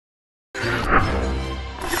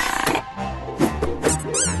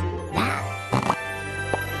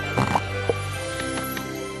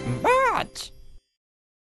But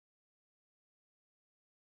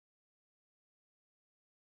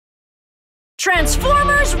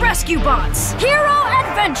Transformers Rescue Bots! Hero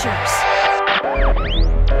Adventures!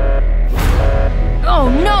 Oh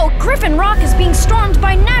no! Griffin Rock is being stormed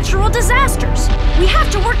by natural disasters! We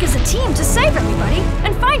have to work as a team to save everybody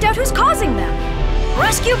and find out who's causing them!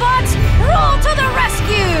 Rescue Bots, roll to the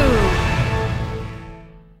rescue!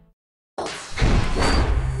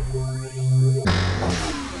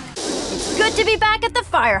 It's good to be back at the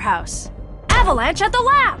firehouse. Avalanche at the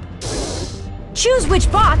lab! Choose which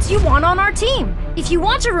bots you want on our team. If you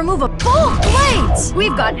want to remove a full of blades,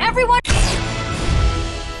 we've got everyone.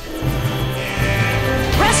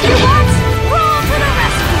 Rescue bots, roll to the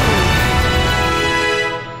rescue!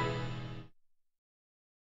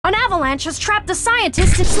 An avalanche has trapped the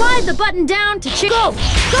scientists to slide the button down to go!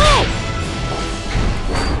 Go!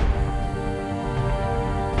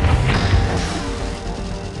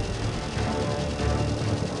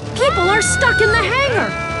 People are stuck in the hangar!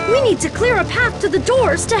 We need to clear a path to the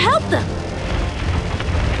doors to help them.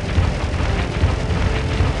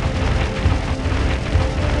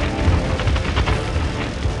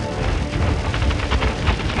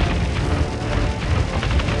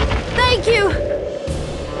 Thank you!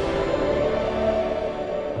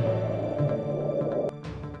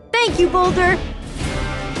 Thank you, Boulder!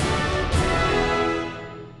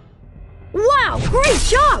 Wow, great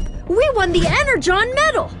job! We won the Energon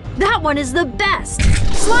medal! That one is the best!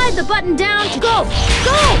 Slide the button down to go!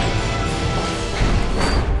 Go!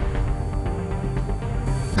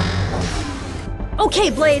 Okay,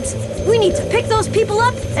 Blades. We need to pick those people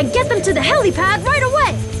up and get them to the helipad right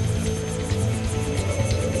away!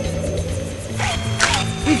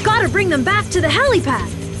 We've got to bring them back to the helipad!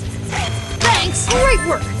 Thanks! Great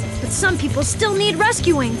work! But some people still need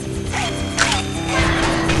rescuing.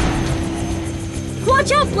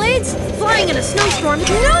 Watch out, Blades! Flying in a snowstorm is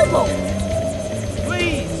noble!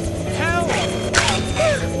 please, help!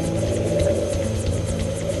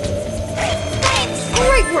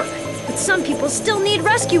 Great work! But some people still need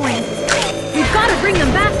rescuing. We've got to bring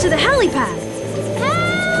them back to the helipad.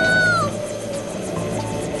 Help!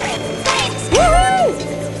 Thanks! Woohoo!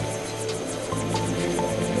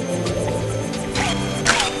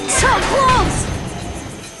 So close!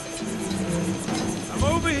 I'm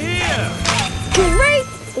over here! Great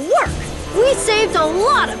work! We saved a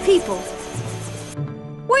lot of people.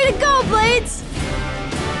 Way to go, Blades!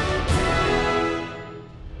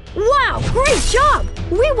 Wow, great job!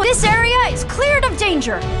 This area is cleared of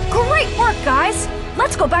danger. Great work, guys!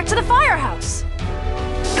 Let's go back to the firehouse.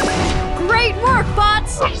 Great work,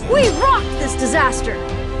 bots! We rocked this disaster.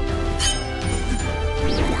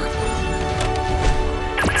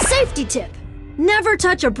 Safety tip. Never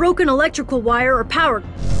touch a broken electrical wire or power.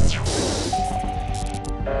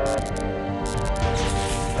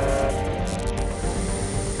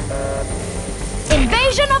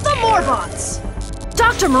 Invasion of the Morbots!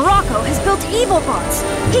 Doctor Morocco has built evil bots.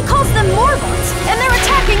 He calls them Morbots, and they're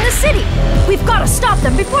attacking the city. We've got to stop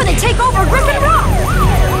them before they take over Griffin Rock!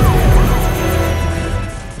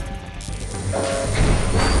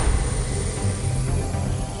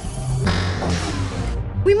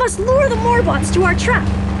 We must lure the Morbots to our trap.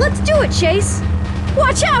 Let's do it, Chase!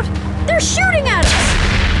 Watch out! They're shooting at us!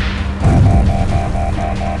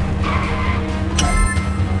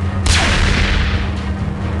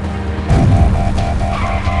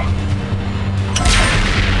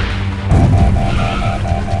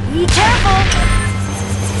 Be careful!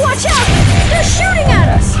 Watch out! They're shooting at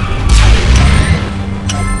us!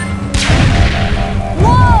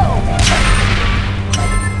 Whoa!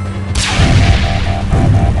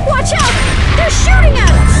 Watch out! They're shooting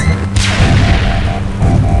at us!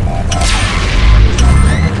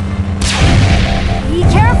 Be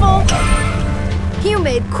careful! You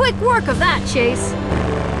made quick work of that, Chase.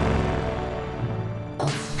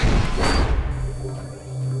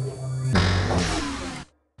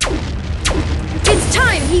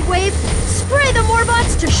 Heatwave, spray the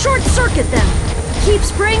Morbots to short-circuit them. Keep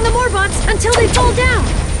spraying the Morbots until they fall down.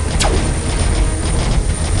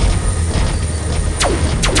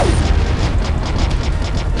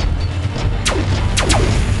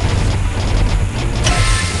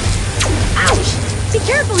 Ouch! Be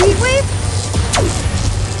careful, Heatwave!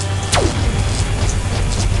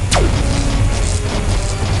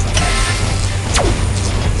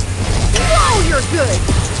 Whoa, you're good!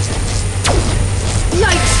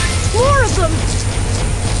 Yikes! More of them!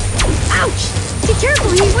 Ouch! Be careful,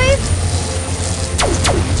 Heatwave!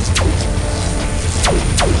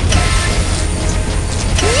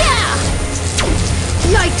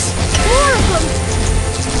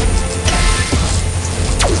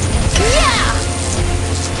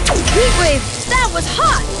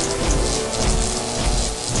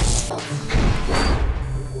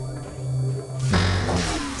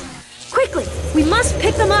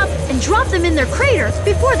 pick them up and drop them in their crater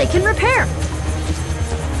before they can repair.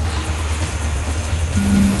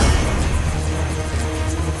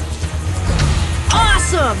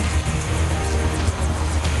 Awesome!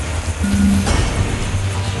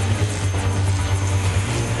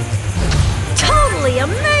 Totally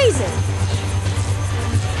amazing!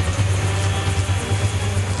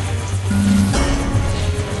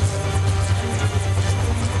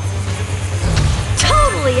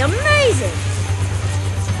 Totally amazing!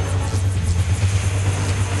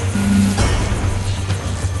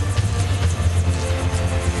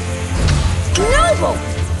 Noble!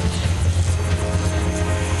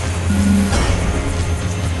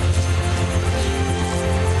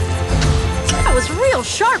 That was real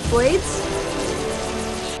sharp, Blades.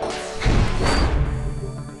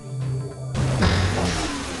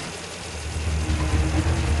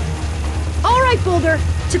 All right, Boulder.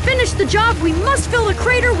 To finish the job, we must fill the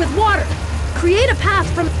crater with water. Create a path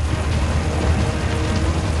from...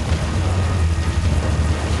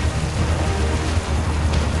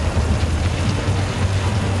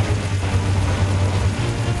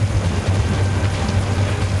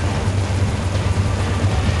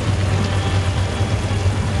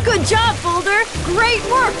 Good job, Boulder! Great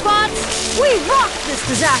work, bots! We rocked this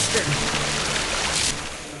disaster!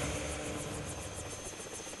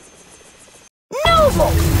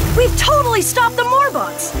 Noble! We've totally stopped the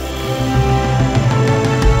Morbots!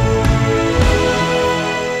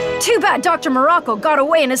 Too bad Doctor Morocco got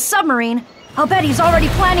away in his submarine. I'll bet he's already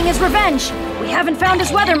planning his revenge. We haven't found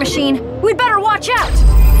his weather machine. We'd better watch out!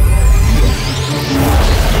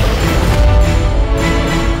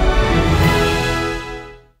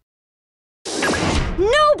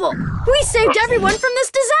 Noble! We saved everyone from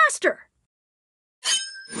this disaster!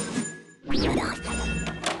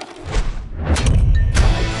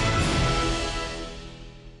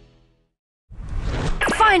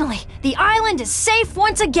 Finally, the island is safe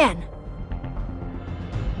once again.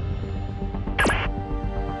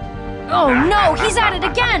 Oh no, he's at it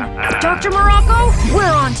again! Dr. Morocco, we're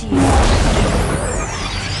on to you.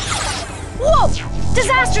 Whoa!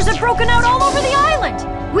 Disasters have broken out all over the island!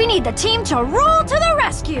 We need the team to roll to the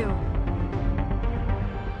rescue!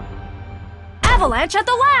 Avalanche at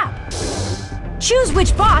the lab! Choose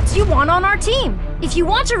which bots you want on our team. If you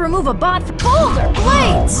want to remove a bot for Boulder,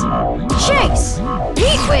 Blades, Chase,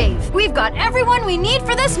 Heatwave, we've got everyone we need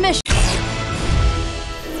for this mission.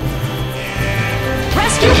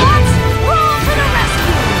 Rescue bots, roll to the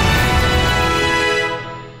rescue!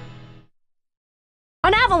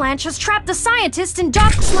 An avalanche has trapped the scientist in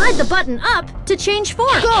Doc. Slide the button up to change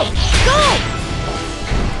form. Go! Go!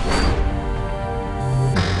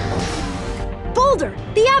 Boulder,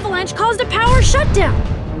 the avalanche caused a power shutdown.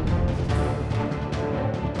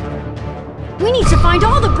 We need to find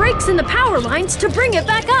all the breaks in the power lines to bring it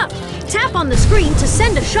back up. Tap on the screen to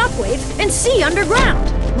send a shockwave and see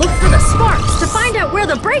underground. Look for the sparks to find out where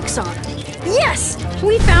the breaks are. Yes!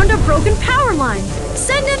 We found a broken power line.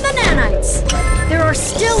 Send in the nanites. There are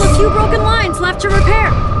still a few broken lines left to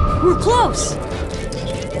repair. We're close.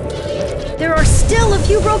 There are still a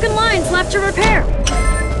few broken lines left to repair.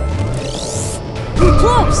 We're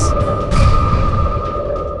close.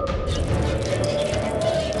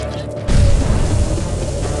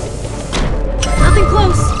 Nothing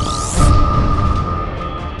close.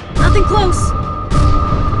 Nothing close.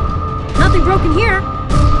 Nothing broken here.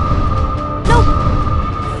 Nope.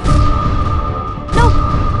 Nope.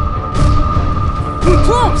 We're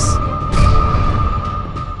close.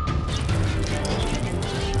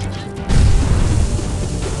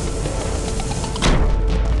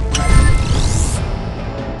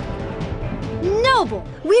 Noble!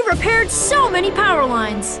 We repaired so many power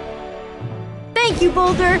lines. Thank you,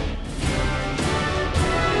 Boulder.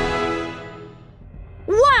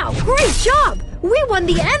 Wow, great job! We won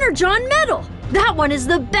the Energon medal! That one is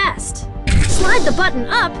the best! Slide the button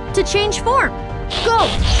up to change form. Go!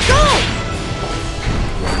 Go!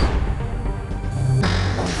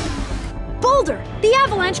 Boulder, the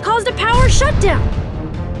avalanche caused a power shutdown.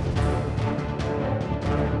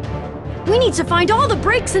 We need to find all the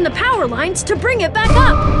breaks in the power lines to bring it back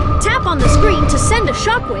up. Tap on the screen to send a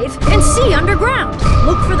shockwave and see underground.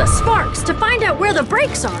 Look for the sparks to find out where the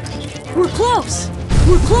breaks are. We're close.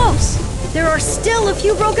 We're close. There are still a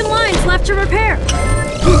few broken lines left to repair.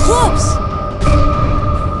 We're close.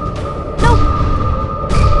 Nope.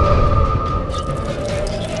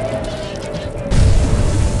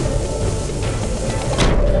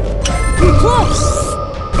 We're close.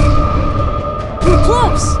 We're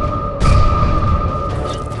close.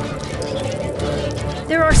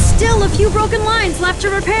 There are still a few broken lines left to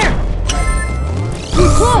repair.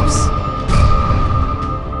 We're close.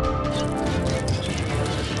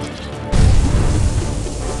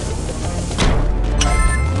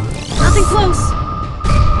 close!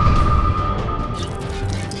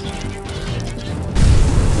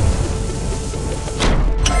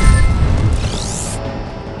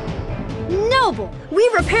 Noble! We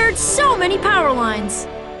repaired so many power lines!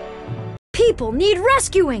 People need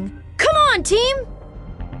rescuing! Come on, team!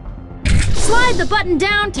 Slide the button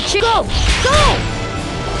down to go! Go!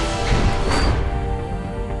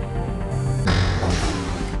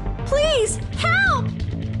 Please, help!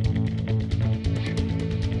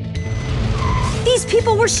 These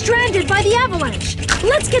people were stranded by the avalanche!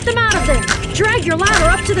 Let's get them out of there! Drag your ladder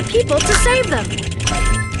up to the people to save them!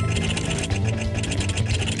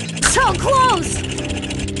 So close!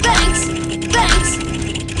 Thanks! Thanks!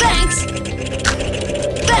 Thanks!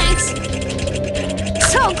 Thanks!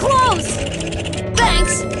 So close!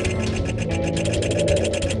 Thanks!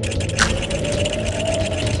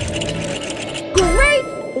 Great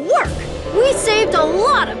work! We saved a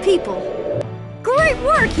lot of people! Great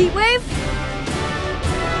work, Heatwave!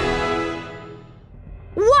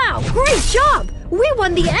 Wow, great job! We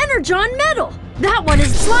won the Energon medal! That one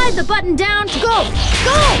is slide the button down to go!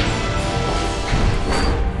 Go!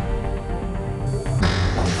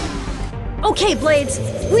 Okay, Blades,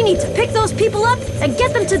 we need to pick those people up and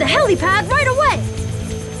get them to the helipad right away!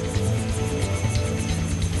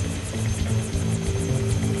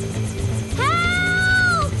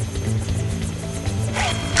 Help!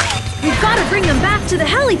 We've got to bring them back to the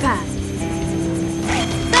helipad!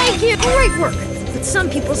 Thank you! Great work! But some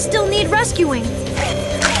people still need rescuing.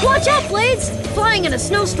 Watch out, Blades! Flying in a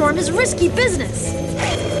snowstorm is risky business!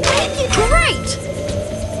 Thank you! Great!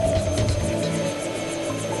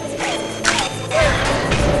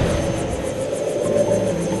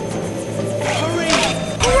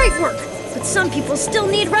 Great work! But some people still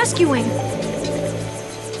need rescuing.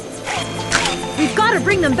 We've got to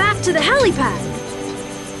bring them back to the helipad.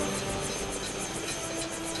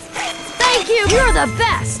 Thank you! You're the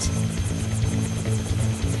best!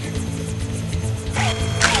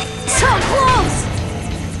 So close!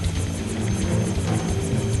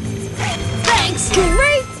 Thanks!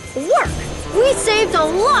 Great work! We saved a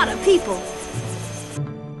lot of people.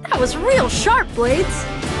 That was real sharp, Blades.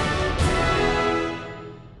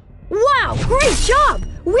 Wow, great job!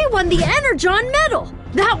 We won the Energon medal!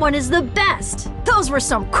 That one is the best! Those were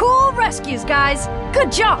some cool rescues, guys!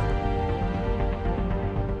 Good job!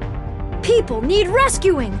 People need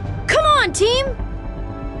rescuing! Come on, team!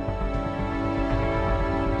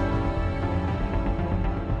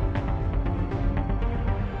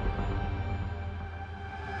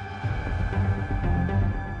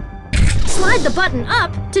 Slide the button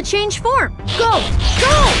up to change form. Go!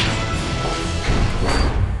 Go!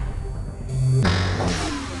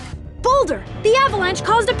 Boulder, the avalanche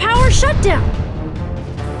caused a power shutdown.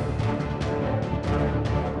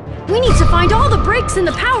 We need to find all the breaks in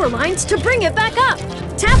the power lines to bring it back up.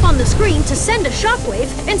 Tap on the screen to send a shockwave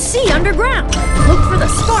and see underground. Look for the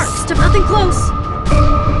sparks to nothing close.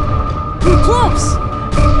 We're close.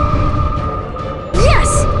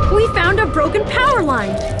 Yes! We found a broken power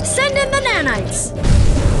line. Send in the nanites.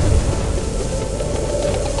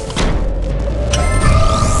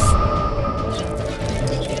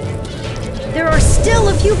 There are still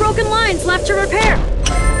a few broken lines left to repair.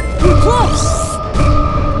 We're close.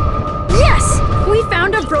 Yes! We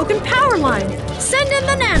found a broken power line. Send in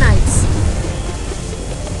the nanites.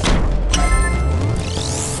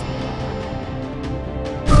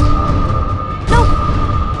 Nope.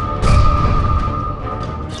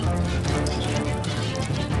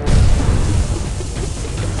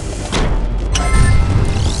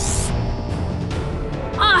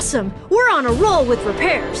 Awesome! We're on a roll with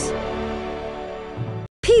repairs.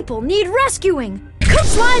 People need rescuing.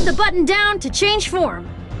 Slide the button down to change form.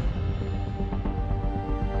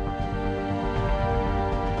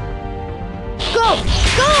 Go!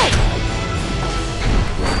 Go!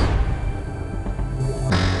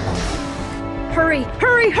 Hurry!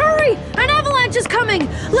 Hurry! Hurry! An avalanche is coming!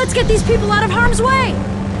 Let's get these people out of harm's way!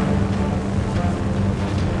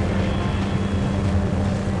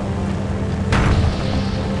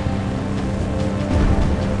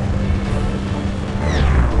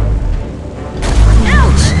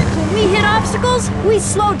 Ouch! When we hit obstacles, we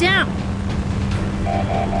slow down.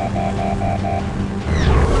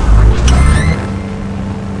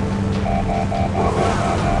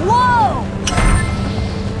 Whoa!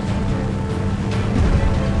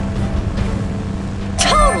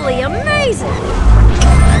 Totally amazing!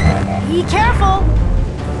 Be careful!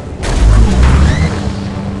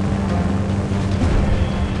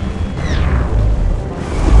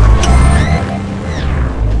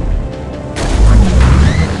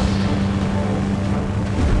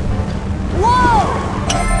 Whoa!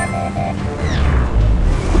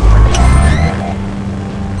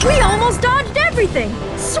 everything!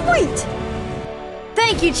 Sweet!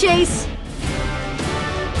 Thank you, Chase!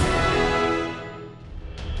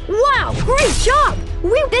 Wow, great job!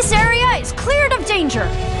 This area is cleared of danger!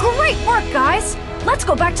 Great work, guys! Let's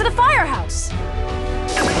go back to the firehouse!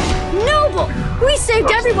 Noble! We saved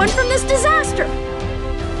everyone from this disaster!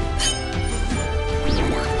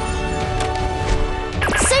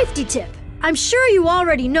 Safety tip! I'm sure you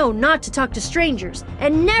already know not to talk to strangers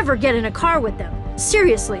and never get in a car with them.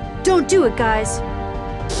 Seriously, don't do it, guys.